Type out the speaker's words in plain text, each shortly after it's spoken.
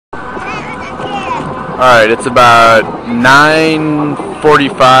Alright, it's about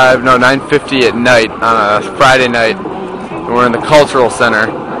 9:45, no, 9:50 at night on a Friday night, and we're in the Cultural Center.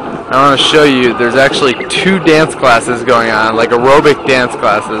 I want to show you, there's actually 2 dance classes going on, like aerobic dance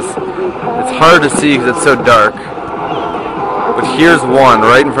classes. It's hard to see because it's so dark. But here's one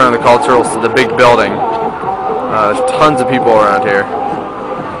right in front of the Cultural, so the big building. There's tons of people around here.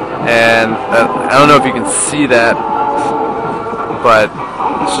 And I don't know if you can see that, but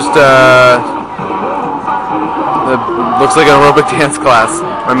it's just it looks like an aerobic dance class.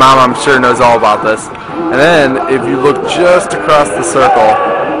 My mom, I'm sure, knows all about this. And then, if you look just across the circle,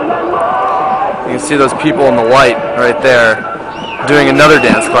 you can see those people in the light right there doing another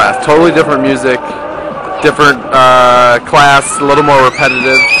dance class. Totally different music, different class, a little more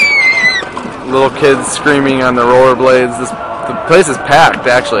repetitive. Little kids screaming on the rollerblades. The place is packed,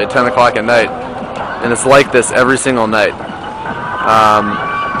 actually, at 10 o'clock at night. And it's like this every single night.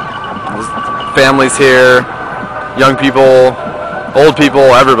 There's families here, young people, old people,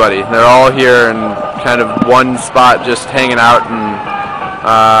 everybody. They're all here in kind of one spot just hanging out,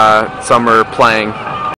 and some are playing.